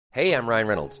Hey, I'm Ryan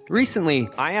Reynolds. Recently,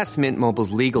 I asked Mint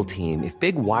Mobile's legal team if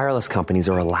big wireless companies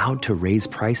are allowed to raise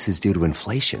prices due to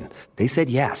inflation. They said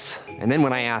yes. And then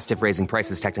when I asked if raising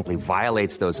prices technically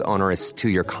violates those onerous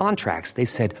two-year contracts, they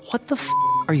said, "What the f***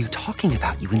 are you talking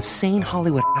about, you insane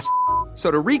Hollywood ass?" So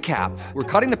to recap, we're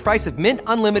cutting the price of Mint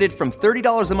Unlimited from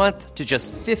 $30 a month to just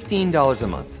 $15 a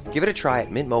month. Give it a try at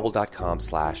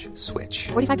mintmobile.com/switch.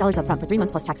 $45 up front for 3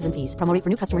 months plus taxes and fees. Promo rate for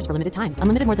new customers for limited time.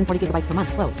 Unlimited more than 40 gigabytes per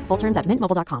month. Slows full terms at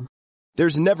mintmobile.com.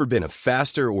 There's never been a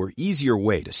faster or easier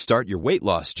way to start your weight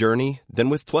loss journey than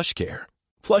with PlushCare.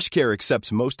 PlushCare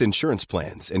accepts most insurance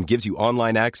plans and gives you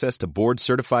online access to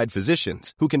board-certified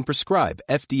physicians who can prescribe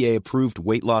FDA-approved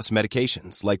weight loss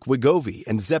medications like Wegovy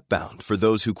and Zepbound for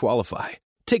those who qualify.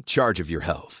 Take charge of your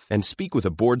health and speak with a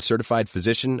board-certified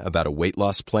physician about a weight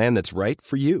loss plan that's right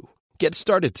for you. Get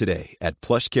started today at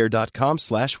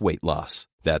plushcare.com/weight loss.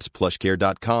 That's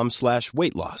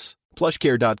plushcare.com/weight loss.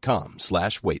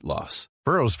 plushcare.com/weight loss.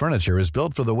 Burrow's furniture is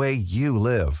built for the way you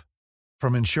live.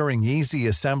 From ensuring easy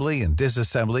assembly and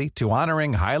disassembly to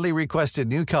honoring highly requested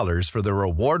new colors for their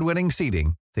award-winning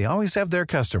seating, they always have their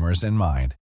customers in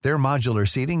mind. Their modular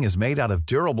seating is made out of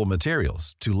durable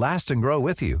materials to last and grow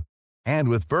with you. And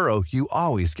with Burrow, you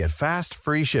always get fast,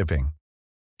 free shipping.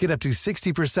 Get up to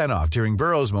 60% off during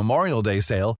Burrow's Memorial Day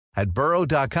sale at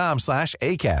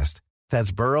burrow.com/ACAST.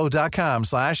 That's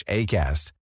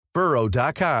burrow.com/ACAST.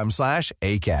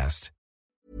 burrow.com/ACAST.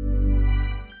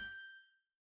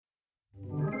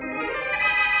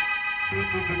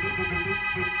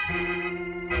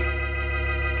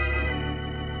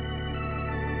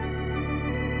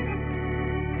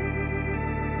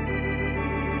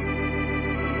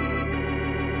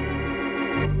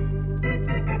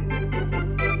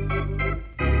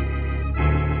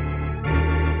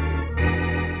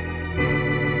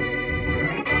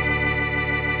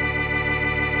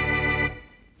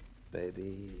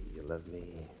 Maybe you love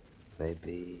me,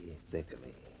 maybe you think of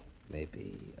me,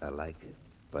 maybe I like it,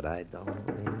 but I don't.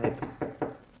 Maybe.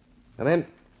 Come in.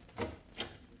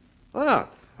 Oh,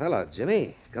 hello,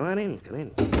 Jimmy. Come on in, come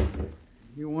in.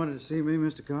 You wanted to see me,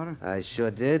 Mr. Carter? I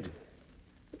sure did.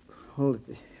 Well,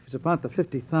 it's about the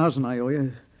 $50,000 I owe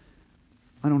you.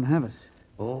 I don't have it.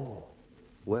 Oh,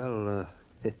 well,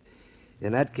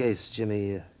 in that case,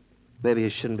 Jimmy, maybe you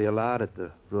shouldn't be allowed at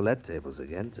the roulette tables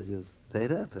again till you've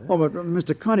paid up, huh? Oh, but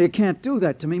Mr. Carter, you can't do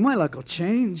that to me. My luck will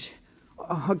change.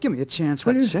 Oh, give me a chance,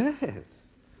 will you? A chance?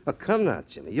 Oh, come now,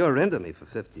 Jimmy. You're into me for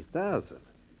 $50,000.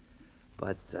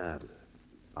 But,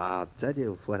 I'll tell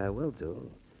you what I will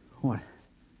do. What?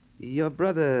 Your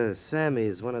brother Sammy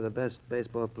is one of the best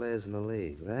baseball players in the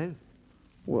league, right?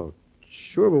 Well,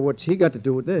 sure, but what's he got to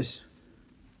do with this?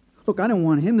 Look, I don't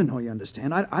want him to know, you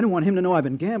understand? I don't want him to know I've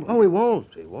been gambling. Oh, he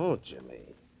won't. He won't, Jimmy.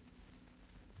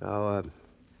 Now,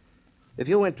 if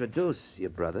you introduce your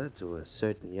brother to a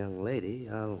certain young lady,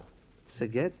 I'll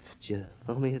forget that you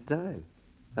owe me a dime.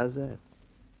 How's that?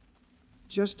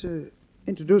 Just to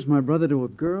introduce my brother to a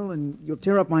girl, and you'll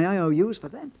tear up my IOUs for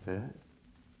that? Huh?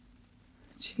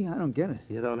 Gee, I don't get it.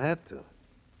 You don't have to.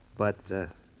 But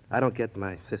I don't get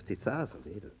my $50,000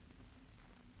 either.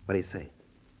 What do you say?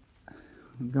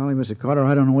 Golly, Mr. Carter,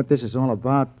 I don't know what this is all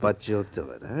about. But you'll do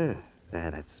it, huh?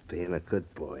 That's being a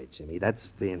good boy, Jimmy. That's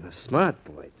being a smart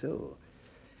boy, too.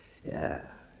 Yeah,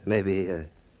 maybe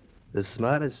the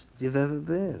smartest you've ever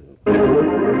been.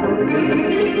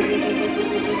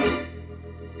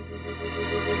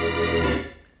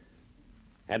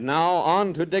 And now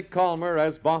on to Dick Calmer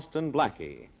as Boston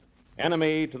Blackie.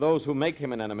 Enemy to those who make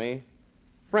him an enemy.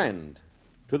 Friend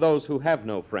to those who have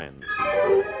no friend.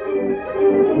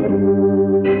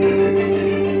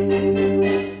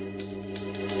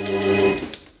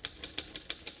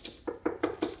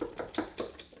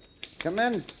 Come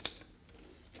in.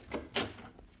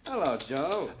 Hello,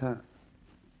 Joe.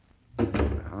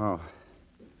 Oh.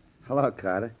 Hello,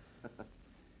 Carter.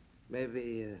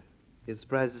 Maybe you're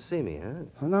surprised to see me, huh?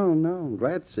 Oh, no. I'm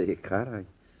glad to see you, Carter. I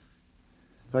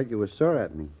thought you were sore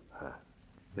at me.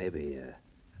 Maybe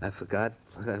I forgot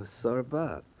what I was sore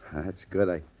about. That's good.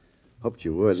 I hoped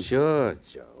you would. Sure,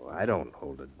 Joe. I don't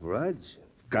hold a grudge.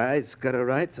 Guys got a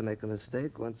right to make a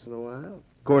mistake once in a while.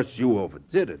 Of course, you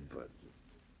overdid it, but...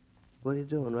 What are you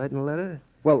doing, writing a letter?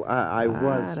 Well, I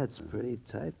was... That's pretty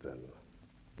typing.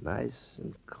 Nice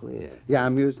and clear. Yeah,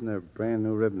 I'm using a brand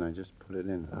new ribbon. I just put it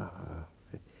in.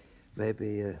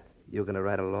 Maybe you're going to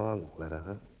write a long letter,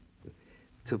 huh?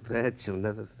 Too bad you'll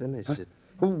never finish it.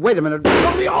 Oh, wait a minute.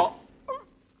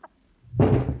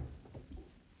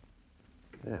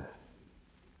 Yeah.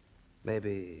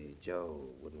 Maybe Joe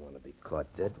wouldn't want to be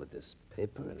caught dead with this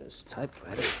paper and his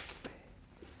typewriter.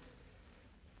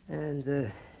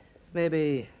 And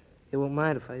maybe He won't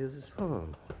mind if I use his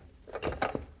phone.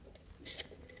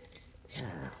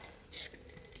 Now,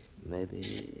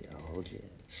 maybe I'll hold you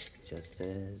just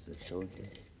as I told you.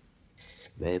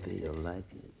 Maybe you'll like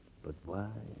it, but why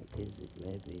is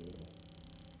it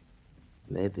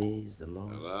maybe he's the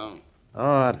most... Hello?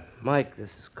 Oh, Mike, this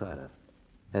is Carter.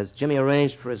 Has Jimmy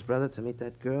arranged for his brother to meet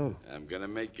that girl? I'm going to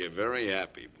make you very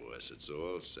happy, boss. It's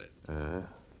all set.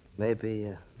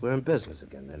 Maybe we're in business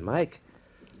again then, Mike.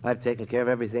 I've taken care of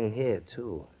everything here,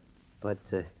 too. But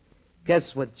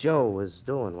guess what Joe was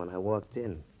doing when I walked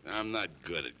in? I'm not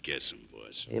good at guessing,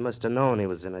 boss. He must have known he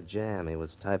was in a jam. He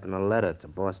was typing a letter to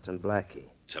Boston Blackie.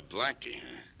 To Blackie,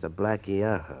 huh? To Blackie,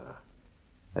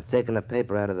 I've taken the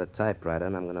paper out of the typewriter,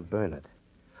 and I'm going to burn it.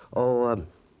 Oh,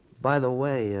 by the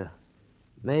way,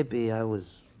 maybe I was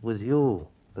with you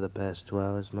for the past 2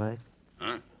 hours, Mike.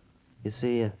 Huh? You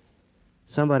see,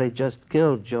 somebody just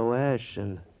killed Joe Ash,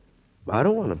 and I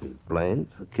don't want to be blamed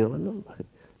for killing him.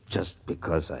 Just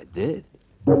because I did.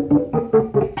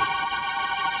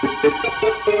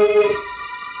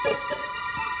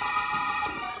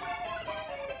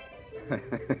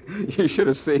 You should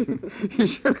have seen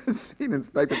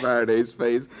Inspector Faraday's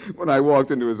face when I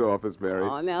walked into his office, Mary.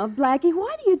 Oh, now, Blackie,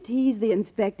 why do you tease the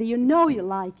inspector? You know you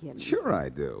like him. Sure I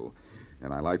do.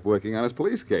 And I like working on his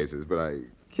police cases, but I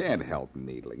can't help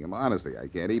needling him. Honestly, I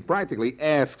can't. He practically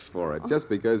asks for it just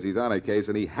because he's on a case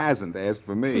and he hasn't asked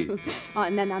for me. Oh,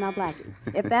 now, Blackie,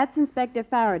 if that's Inspector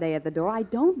Faraday at the door, I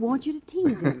don't want you to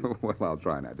tease him. Well, I'll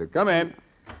try not to. Come in.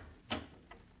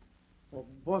 Oh,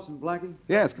 Boston Blackie?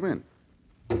 Yes, come in.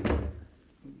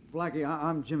 Blackie,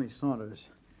 I'm Jimmy Saunders.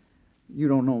 You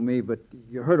don't know me, but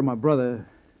you heard of my brother,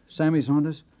 Sammy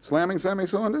Saunders? Slamming Sammy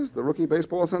Saunders, the rookie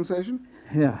baseball sensation?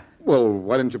 Yeah. Well,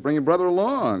 why didn't you bring your brother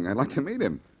along? I'd like to meet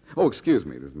him. Oh, excuse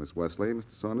me. This is Miss Wesley,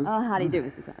 Mr. Saunders. Oh, how do you do,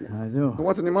 Mr. Saunders? I do. Well,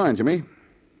 what's in your mind, Jimmy?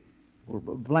 Well,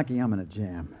 Blackie, I'm in a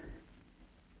jam.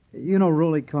 You know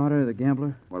Rolly Carter, the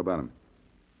gambler? What about him?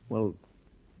 Well,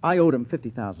 I owed him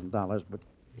 $50,000, but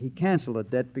he canceled a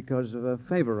debt because of a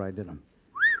favor I did him.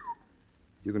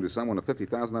 You can do someone a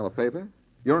 $50,000 favor?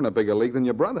 You're in a bigger league than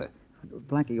your brother.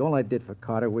 Blackie, all I did for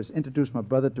Carter was introduce my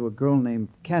brother to a girl named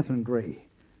Catherine Gray.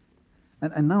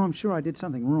 And now I'm sure I did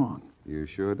something wrong. You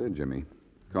sure did, Jimmy.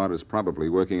 Carter's probably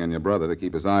working on your brother to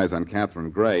keep his eyes on Catherine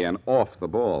Gray and off the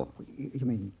ball. You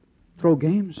mean throw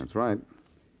games? That's right.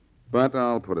 But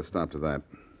I'll put a stop to that.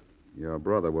 Your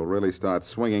brother will really start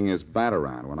swinging his bat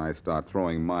around when I start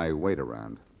throwing my weight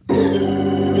around.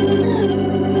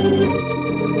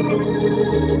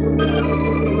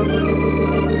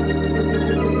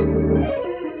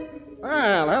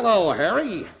 Well, hello,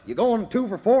 Harry. You going 2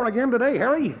 for 4 again today,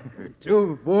 Harry?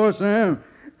 2 for 4, Sam?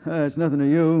 It's nothing to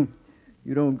you.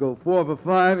 You don't go 4 for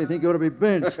 5, you think you ought to be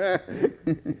benched.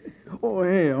 Oh,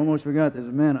 hey, I almost forgot there's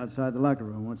a man outside the locker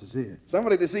room who wants to see you.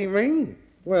 Somebody to see me?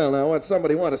 Well, now, what's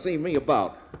somebody want to see me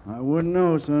about? I wouldn't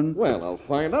know, son. Well, I'll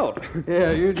find out.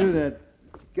 Yeah, you do that.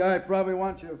 Guy probably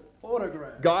wants your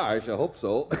photograph. Gosh, I hope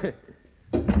so.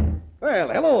 Well,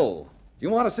 hello. You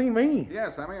want to see me?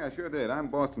 Yes, Sammy, I sure did. I'm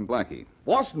Boston Blackie.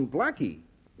 Boston Blackie?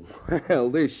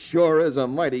 Well, this sure is a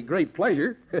mighty great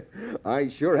pleasure. I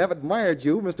sure have admired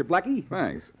you, Mr. Blackie.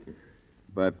 Thanks.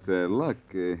 But, look,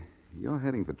 you're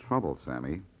heading for trouble,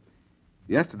 Sammy.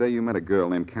 Yesterday you met a girl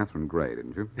named Catherine Gray,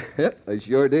 didn't you? I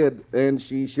sure did. And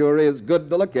she sure is good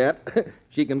to look at.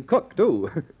 She can cook, too.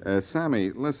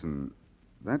 Sammy, listen.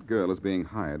 That girl is being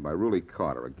hired by Rolly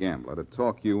Carter, a gambler, to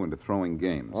talk you into throwing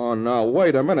games. Oh, now,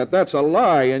 wait a minute. That's a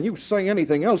lie. And you say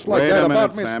anything else like that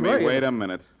about Miss Sammy, Gray. wait a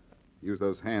minute. Use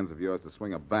those hands of yours to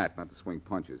swing a bat, not to swing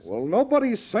punches. Well,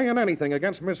 nobody's saying anything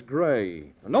against Miss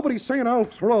Gray. And nobody's saying I'll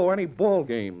throw any ball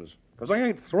games. Because I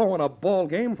ain't throwing a ball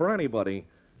game for anybody.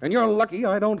 And you're lucky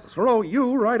I don't throw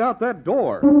you right out that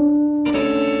door.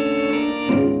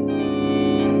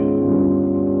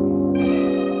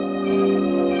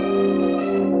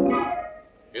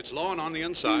 It's Lowen on the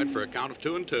inside for a count of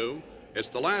 2-2. It's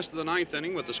the last of the ninth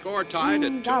inning with the score tied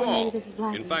at 2-all.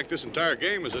 In fact, this entire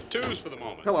game is at 2s for the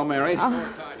moment. Hello, Mary.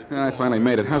 I finally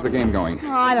made it. How's the game going? Oh,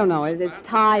 I don't know. It's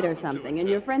tied or something. And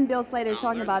your friend Bill Slater's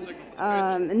talking about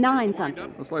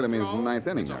 9-something. Well, Slater means the ninth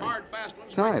inning, Mary.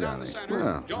 Tied, are they?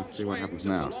 Well, let's see what happens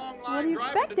now. What do you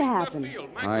expect to happen?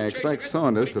 I expect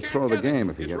Saunders to throw the game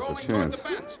if he gets the chance.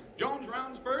 Jones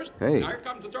rounds first. Hey. Now here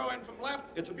comes the throw in from left.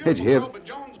 It's a Hey, did you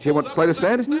hear what Slater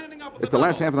said? It's the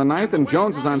last half of the ninth, and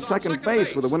Jones is on second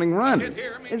base with a winning run.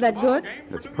 Is that good?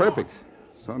 It's perfect.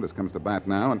 Saunders comes to bat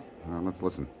now, and let's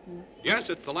listen. Yes,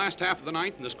 it's the last half of the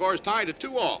ninth, and the score is tied at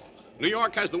 2-all. New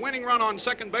York has the winning run on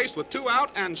second base with 2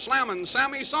 out, and slammin'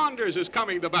 Sammy Saunders is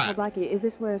coming to bat. Oh, Blackie, is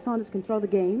this where Saunders can throw the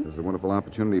game? There's a wonderful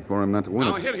opportunity for him not to win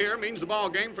Now, a it. hit here means the ball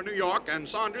game for New York, and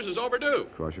Saunders is overdue.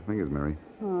 Cross your fingers, Mary.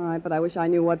 All right, but I wish I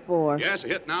knew what for. Yes, a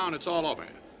hit now, and it's all over.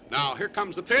 Now, here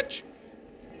comes the pitch.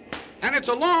 And it's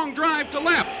a long drive to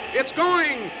left. It's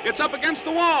going. It's up against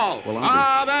the wall. Well,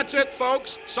 that's it,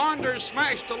 folks. Saunders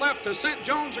smashed to left to sent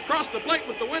Jones across the plate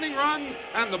with the winning run,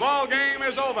 and the ball game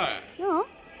is over. Oh,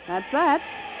 that's that.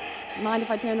 Mind if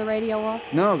I turn the radio off?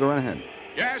 No, go right ahead.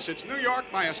 Yes, it's New York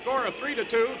by a score of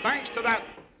 3-2, thanks to that.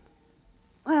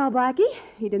 Well, Blackie,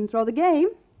 he didn't throw the game.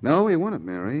 No, he won it,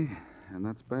 Mary. And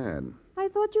that's bad. I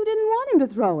thought you didn't want him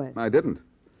to throw it. I didn't.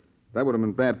 That would have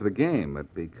been bad for the game,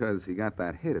 but because he got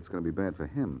that hit, it's going to be bad for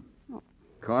him. Oh.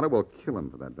 Carter will kill him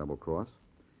for that double cross.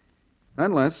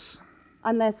 Unless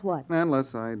what?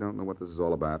 Unless I don't know what this is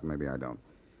all about. Maybe I don't.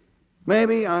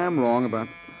 Maybe I am wrong about...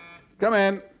 Come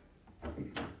in.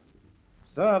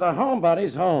 So the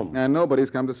homebudy's home. And nobody's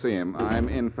come to see him. I'm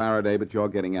in Faraday, but you're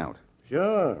getting out.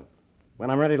 Sure. When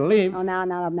I'm ready to leave. Oh, now,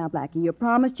 Blackie. You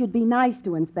promised you'd be nice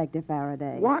to Inspector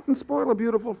Faraday. What? And spoil a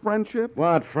beautiful friendship?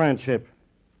 What friendship?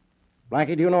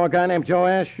 Blackie, do you know a guy named Joe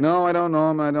Ash? No, I don't know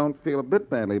him. I don't feel a bit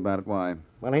badly about it. Why?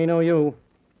 Well, he knew you.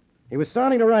 He was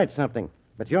starting to write something,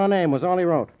 but your name was all he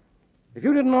wrote. If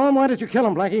you didn't know him, why did you kill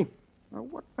him, Blackie? Well,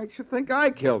 what makes you think I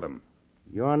killed him?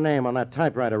 Your name on that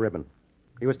typewriter ribbon.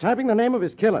 He was typing the name of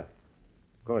his killer.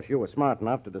 Of course, you were smart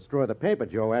enough to destroy the paper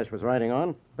Joe Ash was writing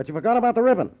on, but you forgot about the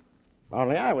ribbon.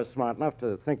 Only I was smart enough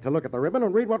to think to look at the ribbon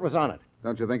and read what was on it.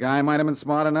 Don't you think I might have been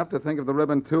smart enough to think of the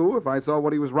ribbon, too, if I saw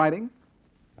what he was writing?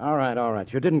 All right.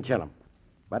 You didn't kill him.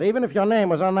 But even if your name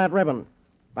was on that ribbon,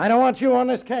 I don't want you on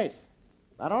this case.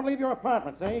 Now, don't leave your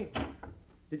apartment, see?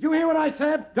 Did you hear what I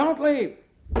said? Don't leave.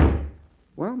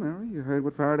 Well, Mary, you heard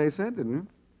what Faraday said, didn't you?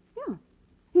 Yeah.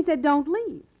 He said don't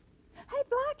leave. Hey,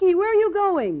 Blackie, where are you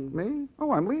going? Me?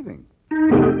 Oh, I'm leaving.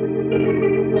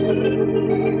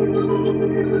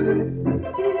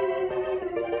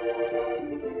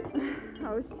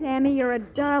 Oh, Sammy, you're a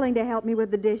darling to help me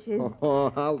with the dishes.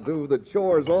 Oh, I'll do the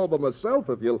chores all by myself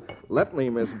if you'll let me,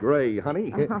 Miss Gray,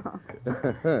 honey.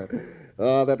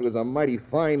 Oh, that was a mighty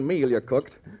fine meal you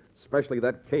cooked, especially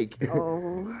that cake.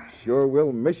 Oh. Sure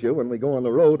will miss you when we go on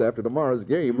the road after tomorrow's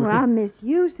game. Well, I'll miss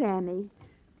you, Sammy.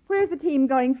 Where's the team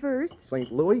going first?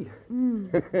 St. Louis?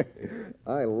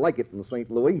 I like it in St.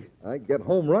 Louis. I get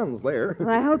home runs there. Well,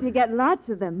 I hope you get lots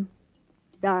of them,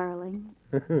 darling.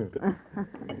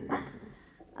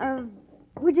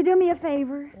 Would you do me a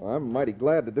favor? Well, I'm mighty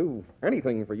glad to do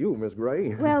anything for you, Miss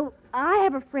Gray. Well, I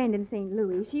have a friend in St.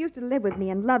 Louis. She used to live with me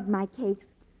and loved my cakes.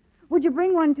 Would you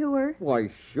bring one to her? Why,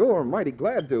 sure, mighty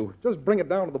glad to. Just bring it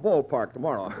down to the ballpark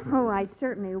tomorrow. Oh, I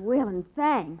certainly will, and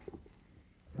thanks.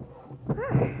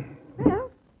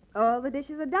 Well, all the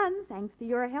dishes are done, thanks to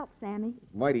your help, Sammy.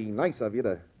 Mighty nice of you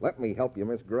to let me help you,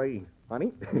 Miss Gray,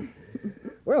 honey.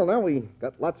 Well, now we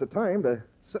got lots of time to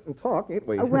sit and talk, ain't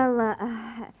we?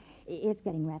 It's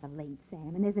getting rather late,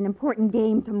 Sam, and there's an important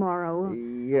game tomorrow.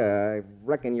 Yeah, I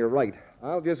reckon you're right.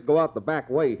 I'll just go out the back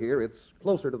way here. It's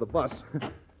closer to the bus.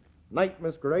 Night,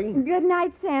 Miss Gray. Good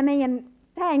night, Sammy, and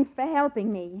thanks for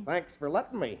helping me. Thanks for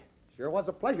letting me. Sure was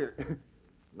a pleasure.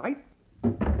 Night.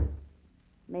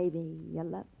 Maybe you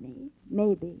love me.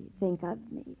 Maybe think of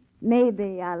me.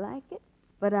 Maybe I like it,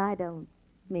 but I don't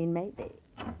mean maybe.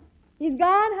 He's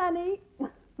gone, honey.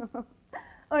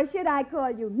 Or should I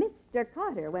call you Mr.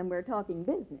 Carter when we're talking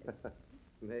business?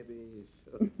 Maybe you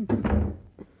should.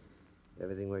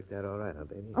 Everything worked out all right, huh,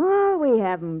 baby? Oh, we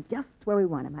have him just where we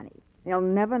want him, honey. He'll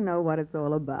never know what it's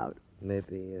all about.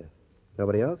 Maybe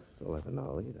nobody else will ever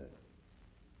know either.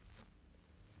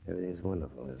 Everything's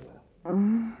wonderful, isn't it?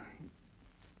 Oh,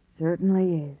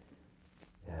 certainly is.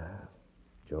 Yeah.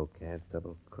 Joe can't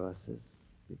double cross us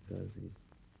because he's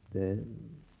dead.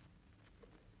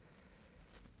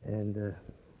 And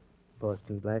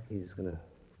Boston Blackie's going to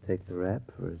take the rap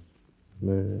for his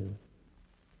murder.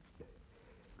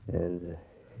 And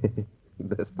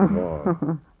best of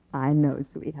all... I know,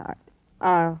 sweetheart.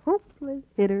 Our hopeless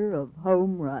hitter of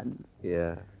home runs.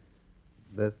 Yeah.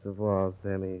 Best of all,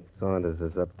 Sammy Saunders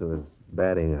is up to his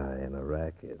batting eye in a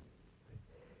racket.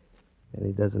 And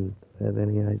he doesn't have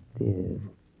any idea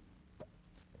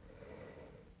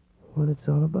what it's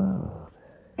all about.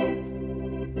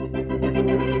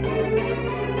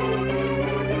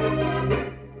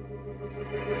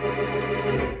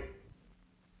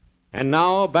 And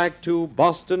now back to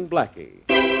Boston Blackie.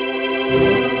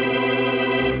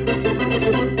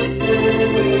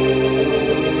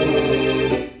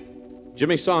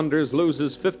 Jimmy Saunders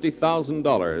loses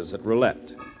 $50,000 at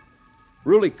roulette.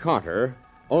 Ruly Carter,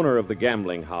 owner of the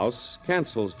gambling house,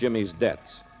 cancels Jimmy's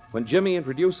debts when Jimmy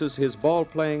introduces his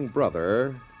ball-playing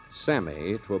brother,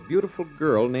 Sammy, to a beautiful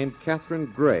girl named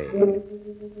Catherine Gray.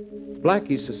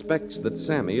 Blackie suspects that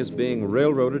Sammy is being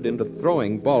railroaded into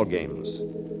throwing ball games.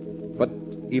 But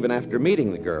even after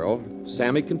meeting the girl,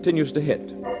 Sammy continues to hit.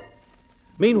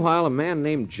 Meanwhile, a man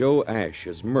named Joe Ash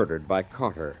is murdered by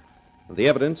Carter. The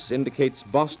evidence indicates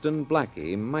Boston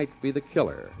Blackie might be the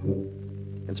killer.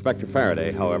 Inspector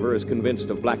Faraday, however, is convinced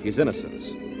of Blackie's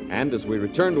innocence. And as we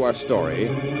return to our story,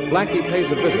 Blackie pays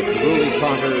a visit to Ruly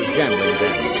Carter's gambling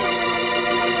den.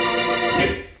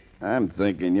 I'm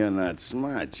thinking you're not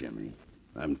smart, Jimmy.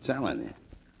 I'm telling you.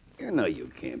 You know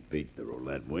you can't beat the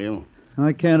roulette wheel.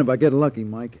 I can if I get lucky,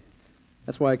 Mike.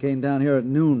 That's why I came down here at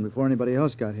noon before anybody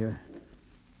else got here.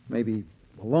 Maybe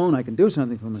alone I can do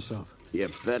something for myself. You're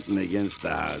betting against the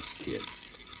house, kid.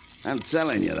 I'm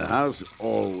telling you, the house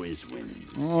always wins.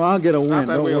 Oh, I'll get a win. Stop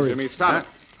that Don't wheel, worry. Jimmy. Stop it.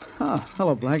 Ah,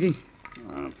 hello, Blackie.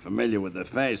 I'm familiar with the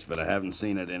face, but I haven't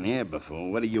seen it in here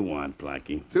before. What do you want,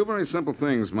 Blackie? Two very simple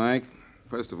things, Mike.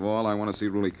 First of all, I want to see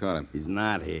Ruly Carter. He's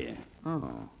not here.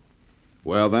 Oh.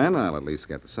 Well, then, I'll at least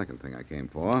get the second thing I came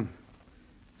for.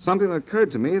 Something that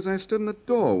occurred to me as I stood in the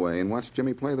doorway and watched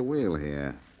Jimmy play the wheel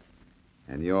here.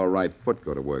 And your right foot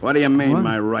go to work. What do you mean,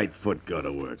 my right foot go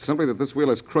to work? Simply that this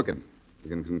wheel is crooked. You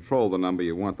can control the number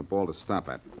you want the ball to stop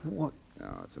at. What?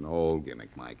 Oh, it's an old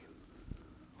gimmick, Mike.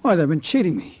 Why, they've been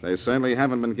cheating me. They certainly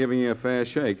haven't been giving you a fair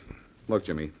shake. Look,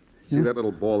 Jimmy. See Yeah? that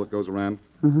little ball that goes around?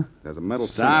 Uh-huh. There's a metal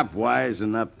Stop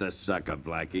wising up the sucker,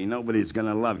 Blackie. Nobody's going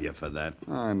to love you for that.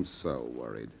 I'm so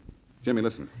worried. Jimmy,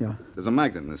 listen. Yeah. There's a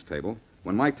magnet in this table.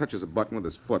 When Mike touches a button with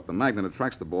his foot, the magnet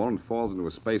attracts the ball and falls into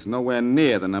a space nowhere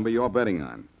near the number you're betting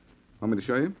on. Want me to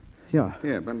show you? Yeah.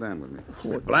 Here, bend down with me.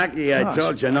 Blackie, I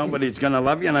told you nobody's going to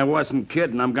love you, and I wasn't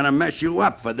kidding. I'm going to mess you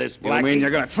up for this, Blackie. You mean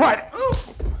you're going to try it?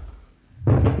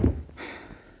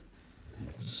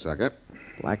 Sucker.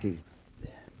 Blackie,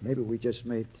 maybe we just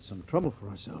made some trouble for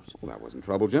ourselves. Well, that wasn't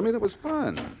trouble, Jimmy. That was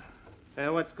fun. Hey,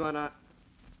 what's going on?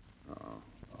 Oh.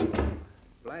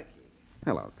 Blackie,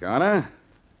 Hello, Carter.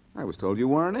 I was told you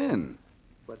weren't in.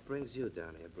 what brings you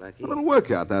down here, Blackie? A little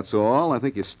workout, that's all. I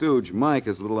think your stooge, Mike,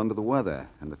 is a little under the weather.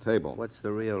 And the table. What's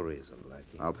the real reason,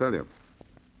 Blackie? I'll tell you.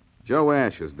 Joe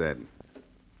Ash is dead.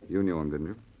 You knew him, didn't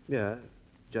you? Yeah,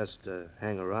 just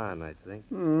hang around, I think.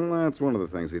 That's one of the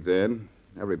things he did.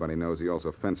 Everybody knows he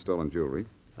also fenced stolen jewelry.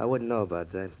 I wouldn't know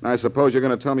about that. I suppose you're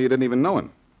going to tell me you didn't even know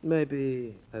him.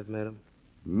 Maybe I've met him.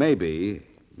 Maybe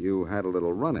you had a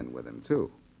little run-in with him,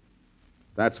 too.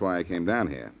 That's why I came down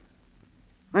here.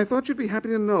 I thought you'd be happy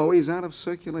to know he's out of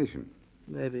circulation.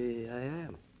 Maybe I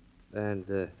am.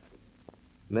 And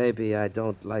maybe I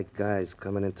don't like guys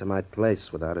coming into my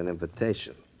place without an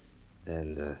invitation.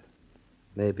 And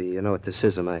maybe you know what this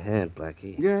is in my hand,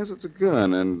 Blackie. Yes, it's a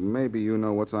gun, and maybe you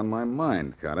know what's on my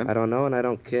mind, Carter. I don't know, and I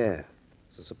don't care.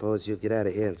 So suppose you get out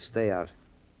of here and stay out.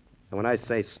 And when I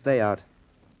say stay out,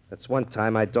 that's one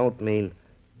time I don't mean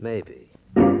maybe.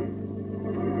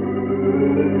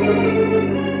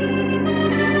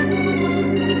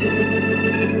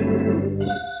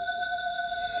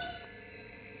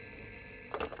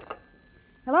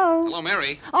 Hello? Hello,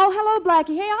 Mary. Oh, hello,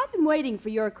 Blackie. Hey, I've been waiting for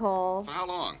your call. For how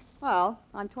long? Well,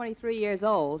 I'm 23 years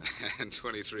old. And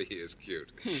 23 is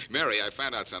cute. Mary, I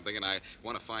found out something, and I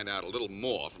want to find out a little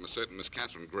more from a certain Miss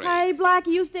Catherine Gray. Hey, Blackie,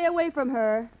 you stay away from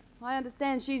her. I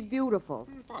understand she's beautiful.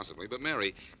 Possibly, but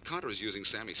Mary, Carter is using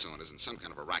Sammy Saunders in some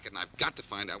kind of a racket, and I've got to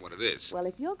find out what it is. Well,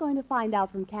 if you're going to find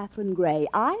out from Catherine Gray,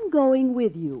 I'm going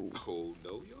with you. Oh,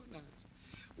 no, you're not.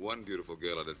 One beautiful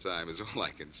girl at a time is all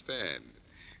I can stand.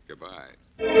 Goodbye.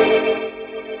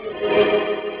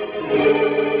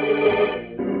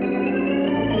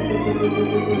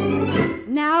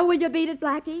 Now, will you beat it,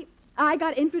 Blackie? I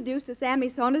got introduced to Sammy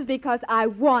Saunders because I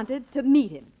wanted to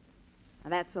meet him. Now,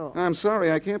 that's all. I'm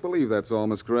sorry, I can't believe that's all,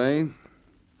 Miss Gray.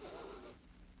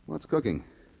 What's cooking?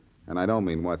 And I don't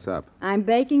mean what's up. I'm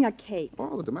baking a cake.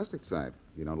 Oh, the domestic side.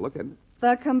 You don't look it.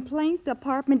 The complaint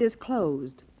department is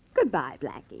closed. Goodbye,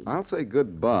 Blackie. I'll say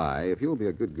goodbye if you'll be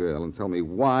a good girl and tell me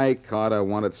why Carter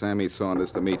wanted Sammy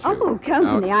Saunders to meet you. Oh,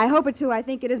 company. Now, I hope it's who I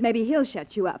think it is. Maybe he'll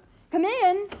shut you up. Come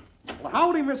in. Well,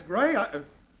 howdy, Miss Gray.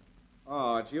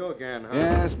 Oh, it's you again, huh?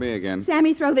 Yes, me again.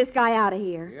 Sammy, throw this guy out of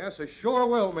here. Yes, I sure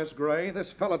will, Miss Gray. This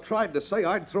fella tried to say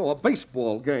I'd throw a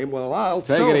baseball game. Well, I'll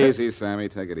Take show it him. easy, Sammy.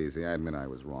 Take it easy. I admit I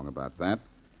was wrong about that.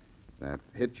 That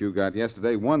hit you got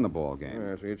yesterday won the ball game.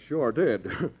 Yes, it sure did.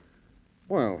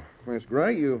 Well, Miss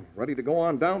Gray, you ready to go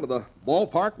on down to the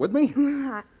ballpark with me?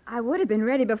 I would have been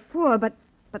ready before, but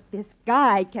But this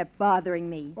guy kept bothering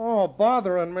me. Oh,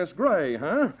 bothering Miss Gray,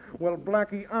 huh? Well,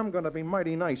 Blackie, I'm going to be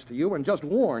mighty nice to you and just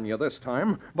warn you this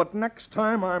time. But next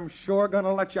time, I'm sure going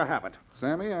to let you have it.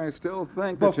 Sammy, I still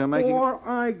think that you're making... Before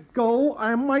I go,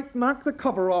 I might knock the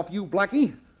cover off you,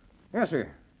 Blackie. Yes,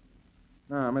 sir.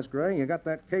 Now, Miss Gray, you got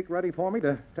that cake ready for me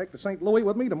to take to St. Louis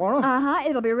with me tomorrow? Uh-huh.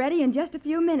 It'll be ready in just a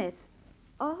few minutes.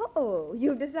 Oh,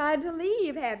 you've decided to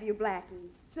leave, have you, Blackie?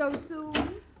 So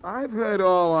soon? I've heard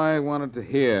all I wanted to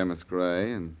hear, Miss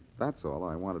Gray, and that's all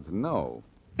I wanted to know.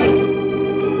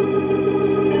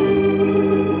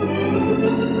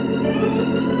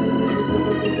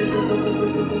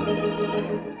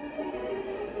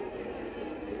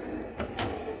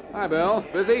 Hi, Bill.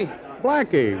 Busy?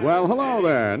 Blackie, well, hello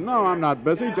there. No, I'm not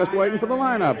busy. Just waiting for the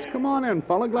lineups. Come on in,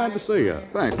 fella. Glad to see you.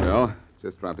 Thanks, Bill.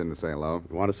 Just dropped in to say hello.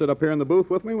 You want to sit up here in the booth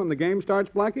with me when the game starts,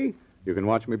 Blackie? You can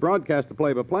watch me broadcast the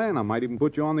play-by-play, and I might even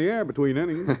put you on the air between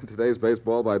innings. Today's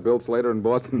baseball by Bill Slater and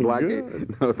Boston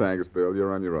Blackie? No, thanks, Bill.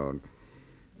 You're on your own.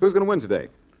 Who's going to win today?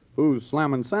 Who's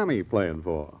Slammin' Sammy playing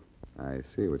for? I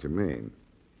see what you mean.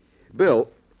 Bill,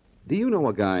 do you know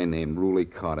a guy named Ruley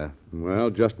Carter? Well,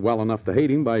 just well enough to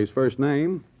hate him by his first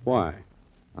name. Why?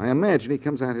 I imagine he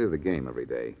comes out here to the game every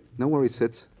day. Know where he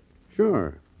sits?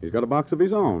 Sure. He's got a box of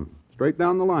his own. Straight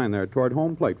down the line there toward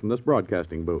home plate from this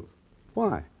broadcasting booth.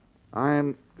 Why?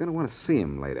 I'm going to want to see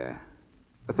him later.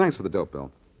 Thanks for the dope, Bill.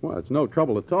 Well, it's no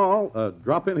trouble at all.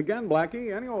 Drop in again,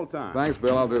 Blackie, any old time. Thanks,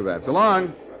 Bill. I'll do that. So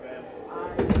long.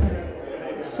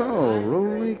 So,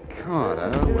 Ruley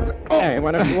Carter... Hey,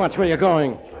 why don't you watch where you're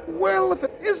going? Well, if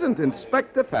it isn't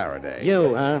Inspector Faraday.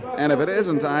 You, huh? And if it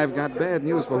isn't, I've got bad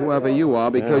news for whoever you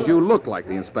are because you look like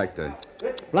the inspector.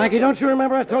 Blackie, don't you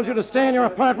remember I told you to stay in your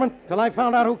apartment till I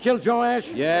found out who killed Joe Ash?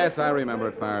 Yes, I remember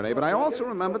it, Faraday, but I also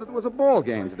remember that there was a ball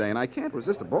game today, and I can't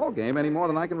resist a ball game any more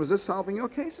than I can resist solving your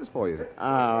cases for you. Oh,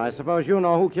 I suppose you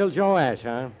know who killed Joe Ash,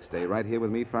 huh? Stay right here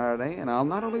with me, Faraday, and I'll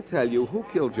not only tell you who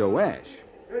killed Joe Ash,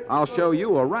 I'll show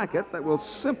you a racket that will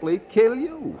simply kill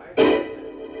you.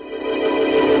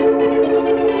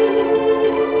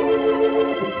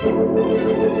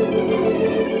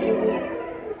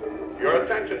 Your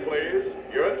attention, please.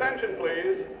 Your attention,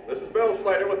 please. This is Bill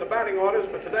Slater with the batting orders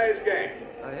for today's game.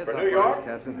 For New York,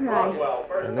 Roswell,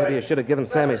 first Maybe you should have given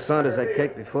Sammy Saunders that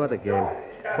cake before the game.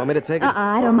 Want me to take it?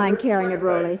 I don't mind carrying it,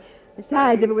 Rolly.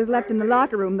 Besides, if it was left in the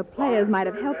locker room, the players might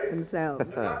have helped themselves.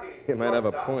 You might have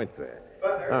a point there.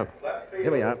 Oh,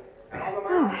 here we are.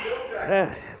 Oh.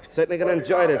 Yeah, certainly going to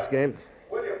enjoy this game.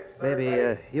 Maybe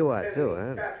you are, too,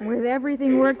 huh? With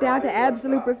everything worked out to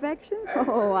absolute perfection?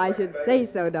 Oh, I should say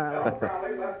so, darling.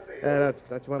 Don't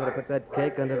you want me to put that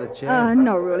cake under the chair?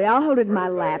 No, Rolly. I'll hold it in my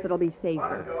lap. It'll be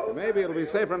safer. Maybe it'll be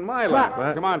safer in my lap.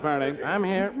 What? Come on, Faraday. I'm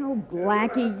here. Oh,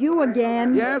 Blackie, you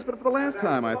again? Yes, but for the last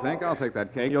time, I think. I'll take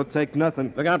that cake. You'll take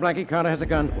nothing. Look out, Blackie. Carter has a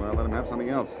gun. Well, let him have something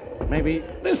else. Maybe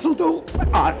this'll do.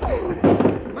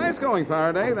 Nice going,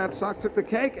 Faraday. That sock took the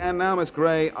cake, and now, Miss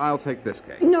Gray, I'll take this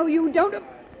cake. No, you don't.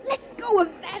 Let go of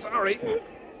that. Sorry.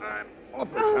 I'm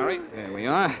awfully sorry. There we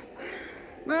are.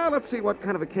 Now, let's see what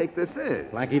kind of a cake this is.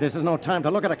 Blackie, this is no time to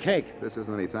look at a cake. This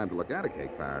isn't any time to look at a cake,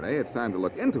 Faraday. It's time to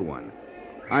look into one.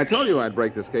 I told you I'd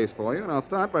break this case for you, and I'll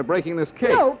start by breaking this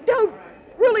cake. No, don't.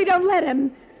 Really, don't let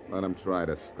him. Let him try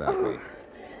to stop me.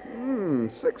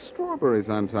 6 strawberries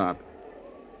on top.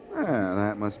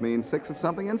 That must mean 6 of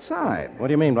something inside. What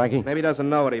do you mean, Blackie? Maybe he doesn't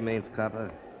know what he means,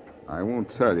 Copper. I won't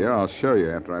tell you. I'll show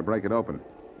you after I break it open.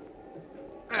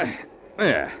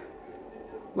 There.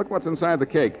 Look what's inside the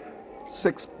cake.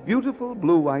 6 beautiful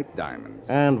blue-white diamonds.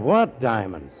 And what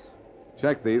diamonds?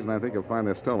 Check these, and I think you'll find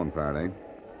they're stolen, Faraday.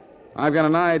 I've got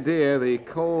an idea the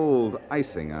cold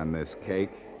icing on this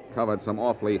cake covered some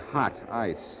awfully hot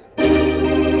ice.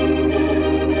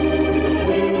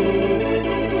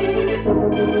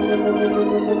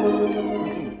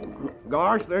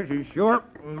 Gosh, this is sure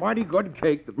mighty good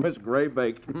cake that Miss Gray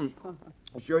baked.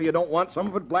 Sure you don't want some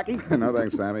of it, Blackie? No,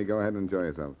 thanks, Sammy. Go ahead and enjoy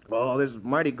yourself. Oh, this is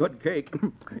mighty good cake.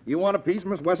 You want a piece,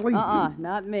 Miss Wesley?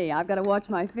 Not me. I've got to watch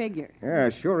my figure. Yeah,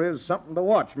 sure is something to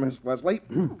watch, Miss Wesley.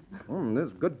 This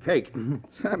is good cake.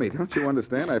 Sammy, don't you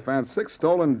understand? I found 6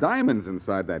 stolen diamonds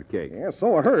inside that cake. Yeah,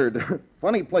 so I heard.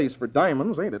 Funny place for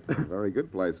diamonds, ain't it? Very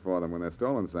good place for them when they're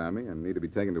stolen, Sammy, and need to be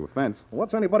taken to a fence.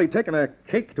 What's anybody taking a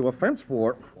cake to a fence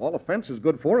for? All a fence is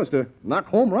good for is to knock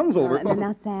home runs over.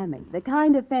 Now, Sammy, the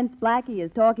kind of fence Blackie is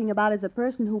talking about is a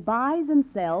person who buys and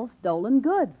sells stolen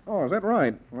goods. Oh, is that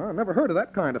right? Well, I never heard of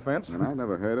that kind of fence. And I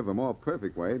never heard of a more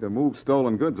perfect way to move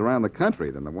stolen goods around the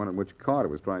country than the one in which Carter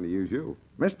was trying to use you.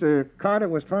 Mr. Carter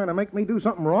was trying to make me do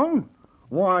something wrong?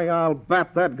 Why, I'll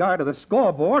bat that guy to the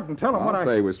scoreboard and tell him what I'll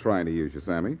say he was trying to use you,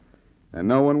 Sammy. And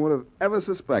no one would have ever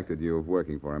suspected you of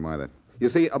working for him either. You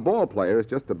see, a ball player is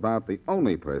just about the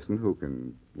only person who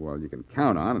can, well, you can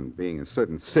count on and being in a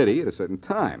certain city at a certain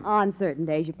time. On certain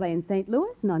days you play in St.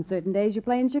 Louis, and on certain days you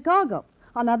play in Chicago.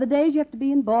 On other days you have to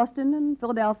be in Boston and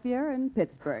Philadelphia and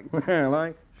Pittsburgh. Well,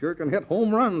 I sure can hit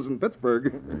home runs in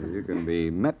Pittsburgh. You can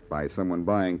be met by someone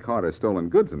buying Carter's stolen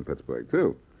goods in Pittsburgh,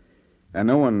 too. And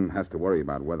no one has to worry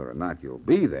about whether or not you'll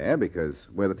be there, because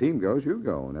where the team goes, you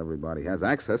go, and everybody has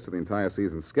access to the entire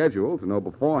season's schedule to know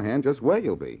beforehand just where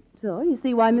you'll be. So you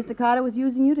see why Mr. Carter was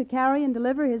using you to carry and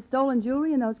deliver his stolen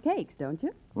jewelry and those cakes, don't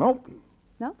you? Nope.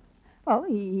 No? Well,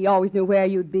 he always knew where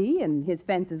you'd be, and his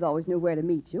fences always knew where to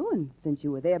meet you, and since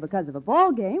you were there because of a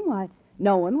ball game, why,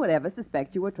 no one would ever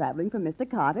suspect you were traveling for Mr.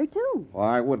 Carter, too. Well,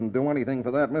 I wouldn't do anything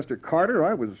for that, Mr. Carter.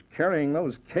 I was carrying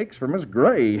those cakes for Miss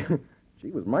Gray. She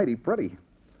was mighty pretty.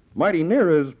 Mighty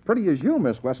near as pretty as you,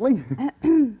 Miss Wesley.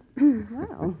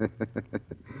 Well.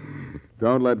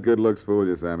 Don't let good looks fool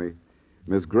you, Sammy.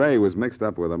 Miss Gray was mixed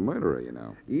up with a murderer, you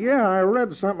know. Yeah, I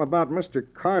read something about Mr.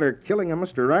 Carter killing a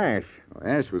Mr. Ash. Well,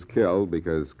 Ash was killed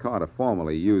because Carter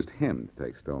formerly used him to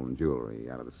take stolen jewelry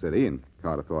out of the city, and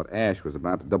Carter thought Ash was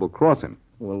about to double-cross him.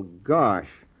 Well, gosh.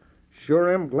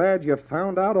 Sure am glad you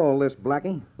found out all this,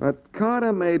 Blackie. But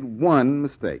Carter made one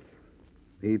mistake.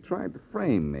 He tried to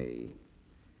frame me.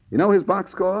 You know his box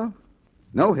score?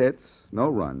 No hits, no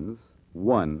runs,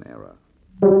 one error.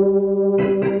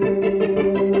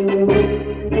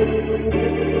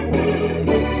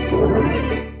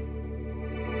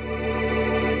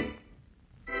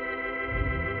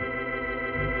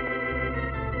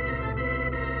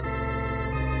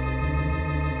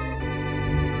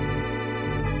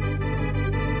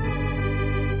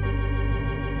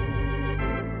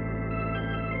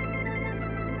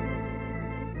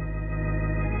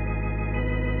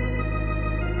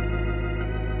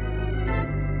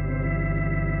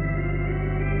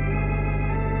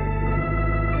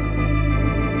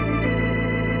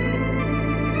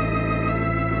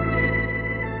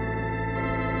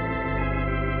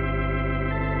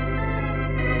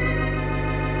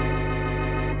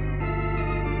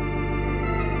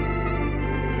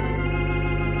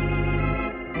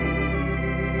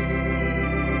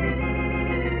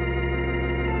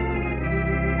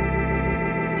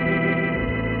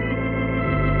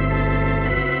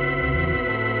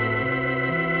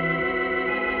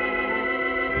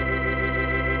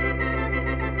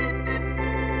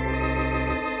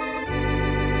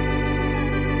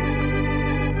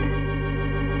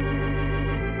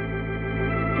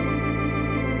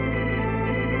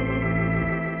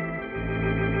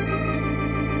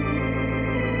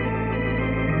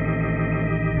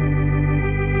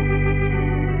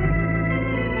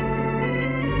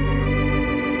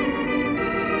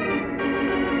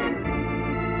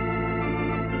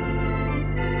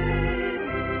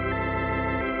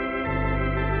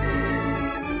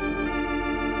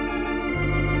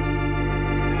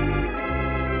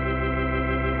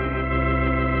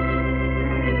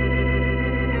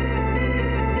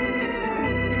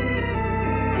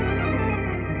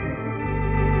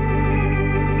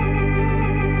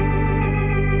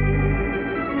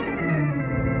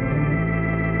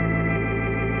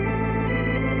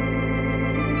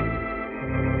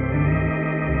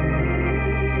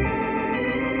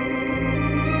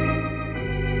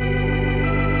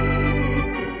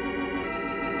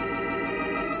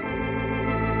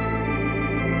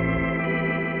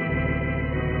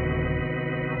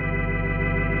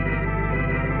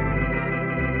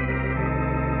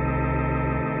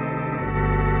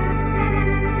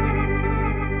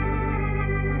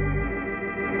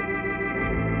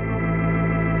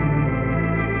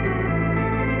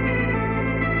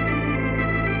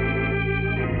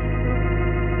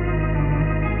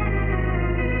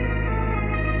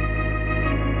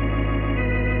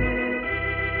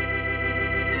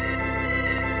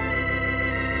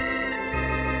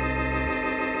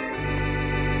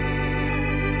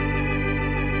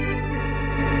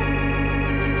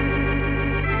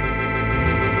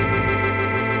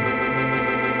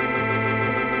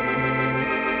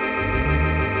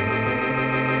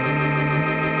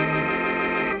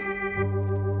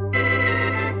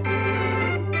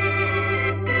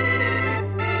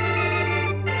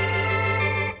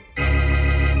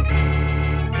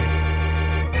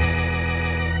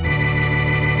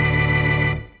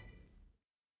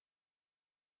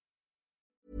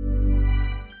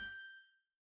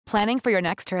 Planning for your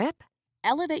next trip?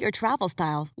 Elevate your travel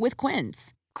style with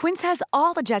Quince. Quince has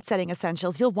all the jet-setting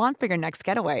essentials you'll want for your next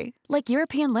getaway, like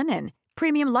European linen,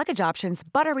 premium luggage options,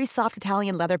 buttery soft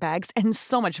Italian leather bags, and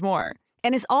so much more.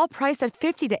 And is all priced at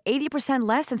 50 to 80%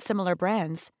 less than similar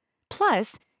brands.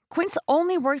 Plus, Quince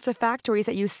only works with factories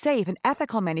that use safe and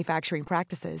ethical manufacturing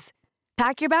practices.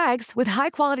 Pack your bags with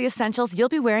high-quality essentials you'll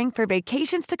be wearing for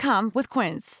vacations to come with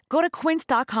Quince. Go to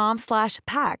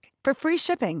quince.com/pack for free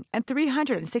shipping and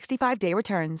 365-day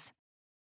returns.